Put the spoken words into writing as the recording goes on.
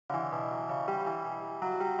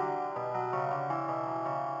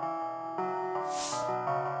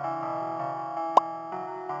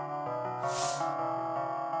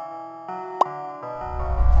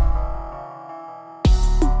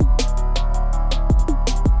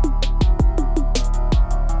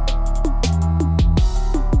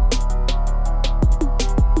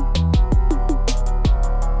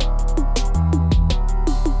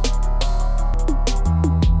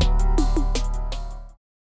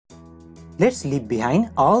Let's leave behind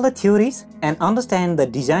all the theories and understand the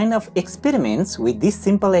design of experiments with this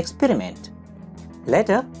simple experiment.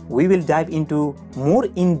 Later, we will dive into more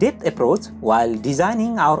in-depth approach while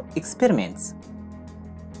designing our experiments.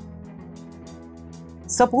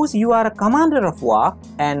 Suppose you are a commander of war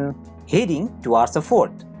and heading towards a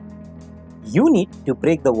fort. You need to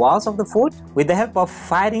break the walls of the fort with the help of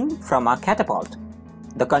firing from a catapult.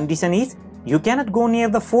 The condition is you cannot go near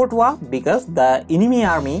the fort wall because the enemy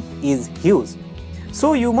army is huge.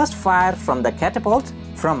 So you must fire from the catapult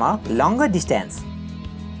from a longer distance.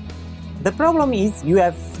 The problem is you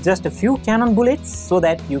have just a few cannon bullets, so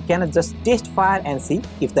that you cannot just test fire and see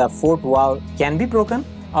if the fort wall can be broken.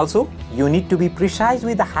 Also, you need to be precise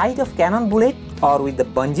with the height of cannon bullet or with the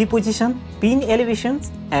bungee position, pin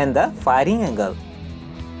elevations and the firing angle.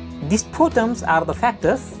 These four terms are the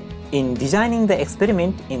factors in designing the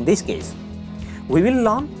experiment in this case. We will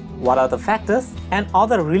learn what are the factors and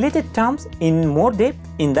other related terms in more depth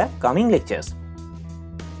in the coming lectures.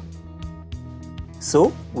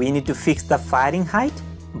 So, we need to fix the firing height,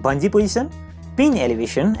 bungee position, pin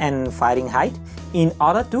elevation and firing height in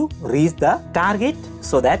order to reach the target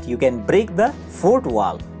so that you can break the fort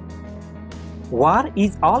wall. War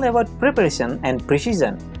is all about preparation and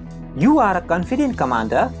precision. You are a confident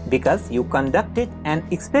commander because you conducted an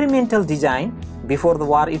experimental design before the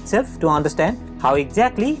war itself to understand how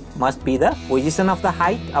exactly must be the position of the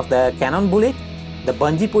height of the cannon bullet, the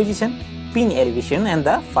bungee position, pin elevation and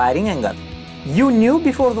the firing angle. You knew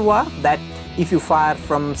before the war that if you fire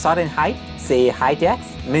from certain height, say height X,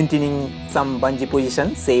 maintaining some bungee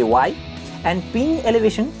position, say Y, and pin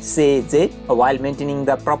elevation, say Z, while maintaining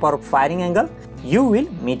the proper firing angle, you will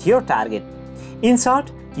meet your target. In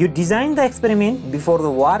short, you designed the experiment before the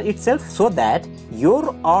war itself so that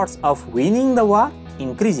your odds of winning the war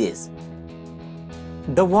increases.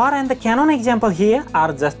 The war and the cannon example here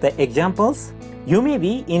are just the examples. You may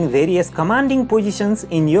be in various commanding positions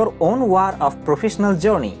in your own war of professional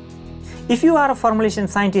journey. If you are a formulation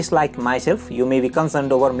scientist like myself, you may be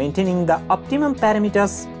concerned over maintaining the optimum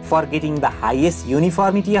parameters for getting the highest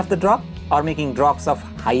uniformity of the drop or making drops of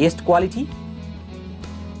highest quality.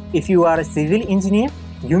 If you are a civil engineer,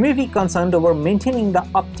 you may be concerned over maintaining the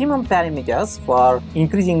optimum parameters for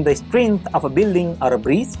increasing the strength of a building or a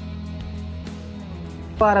bridge.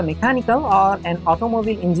 If you are a mechanical or an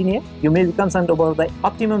automobile engineer, you may be concerned over the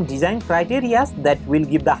optimum design criteria that will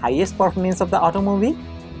give the highest performance of the automobile.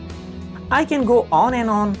 I can go on and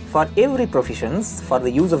on for every profession for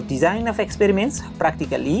the use of design of experiments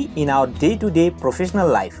practically in our day-to-day professional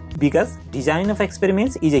life, because design of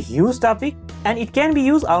experiments is a huge topic and it can be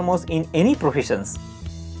used almost in any professions.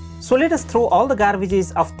 So let us throw all the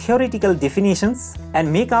garbages of theoretical definitions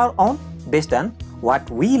and make our own based on what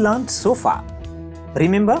we learned so far.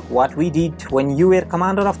 Remember what we did when you were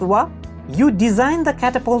commander of the war? You designed the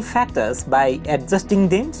catapult factors by adjusting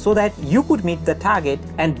them so that you could meet the target,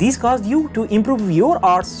 and this caused you to improve your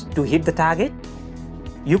odds to hit the target.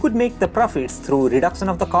 You could make the profits through reduction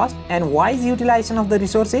of the cost and wise utilization of the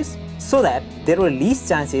resources so that there were least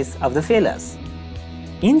chances of the failures.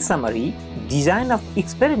 In summary, design of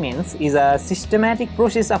experiments is a systematic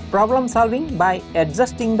process of problem solving by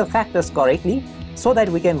adjusting the factors correctly so that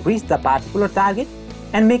we can reach the particular target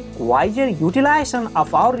and make wiser utilization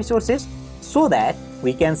of our resources so that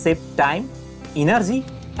we can save time, energy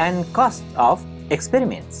and cost of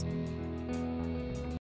experiments.